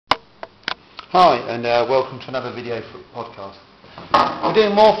Hi, and welcome to another video podcast. We're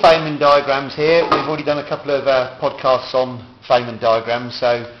doing more Feyman diagrams here. We've already done a couple of podcasts on Feyman diagrams,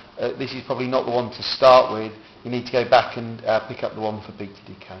 so this is probably not the one to start with. You need to go back and pick up the one for beta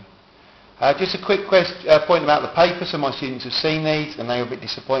decay. Just a quick point about the paper. Some of my students have seen these and they were a bit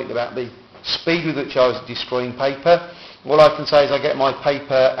disappointed about the speed with which I was destroying paper. All I can say is I get my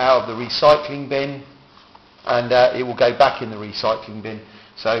paper out of the recycling bin and it will go back in the recycling bin.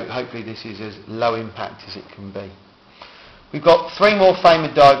 So hopefully this is as low impact as it can be. We've got three more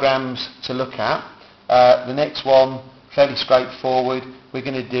Feyman diagrams to look at. The next one, fairly straightforward. We're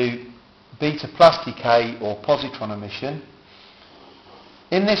going to do beta plus decay or positron emission.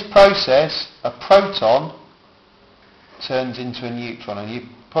 In this process, a proton turns into a neutron, and you're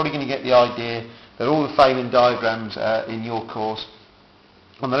probably going to get the idea that all the Feyman diagrams in your course,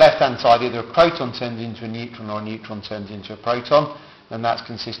 on the left hand side, either a proton turns into a neutron or a neutron turns into a proton, and that's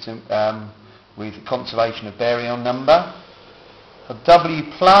consistent with conservation of baryon number. A W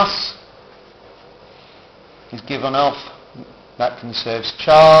plus is given off, that conserves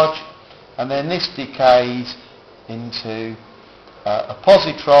charge, and then this decays into a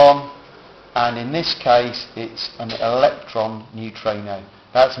positron, and in this case it's an electron neutrino.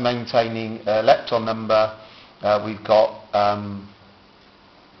 That's maintaining electron number. We've got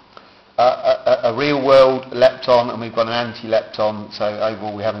a real world lepton and we've got an anti-lepton, so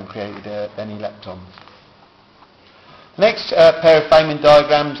overall we haven't created any leptons. The next pair of Feyman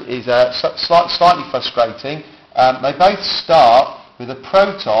diagrams is slightly frustrating. They both start with a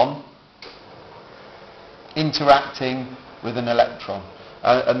proton interacting with an electron.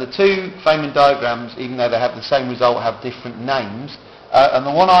 And the two Feyman diagrams, even though they have the same result, have different names. And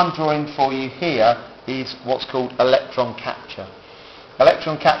the one I'm drawing for you here is what's called electron capture.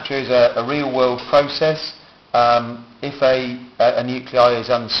 Electron capture is a real-world process. If a nuclei is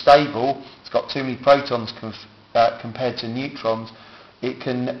unstable, it's got too many protons compared to neutrons,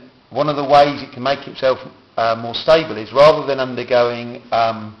 one of the ways it can make itself more stable is, rather than undergoing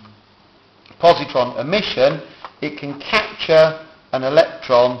positron emission, it can capture an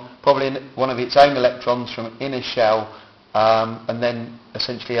electron, probably one of its own electrons from an inner shell, and then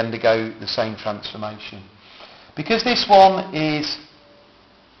essentially undergo the same transformation. Because this one is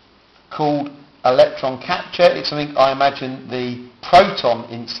called electron capture, it's something I imagine the proton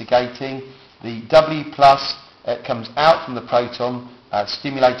instigating. The W plus comes out from the proton,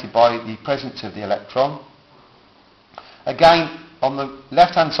 stimulated by the presence of the electron. Again, on the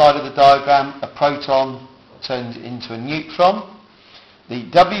left hand side of the diagram, a proton turns into a neutron. The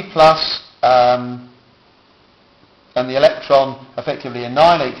W plus and the electron effectively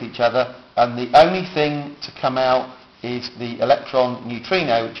annihilate each other, and the only thing to come out is the electron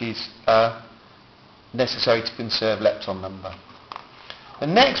neutrino, which is necessary to conserve lepton number. The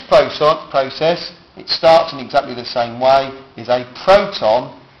next process, it starts in exactly the same way, is a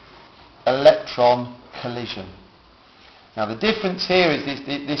proton-electron collision. Now the difference here is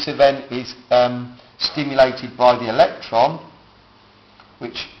this event is stimulated by the electron,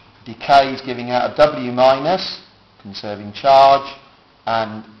 which decays, giving out a W minus, conserving charge,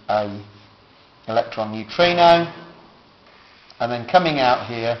 and a electron neutrino, and then coming out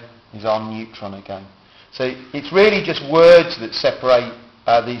here is our neutron again. So it's really just words that separate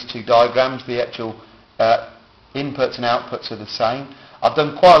these two diagrams. The actual inputs and outputs are the same. I've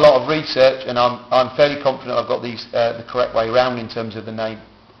done quite a lot of research, and I'm fairly confident I've got these the correct way around in terms of the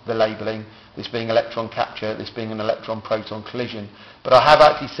labelling, this being electron capture, this being an electron-proton collision. But I have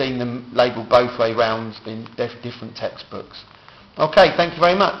actually seen them labelled both way round in different textbooks. Okay, thank you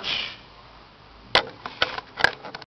very much.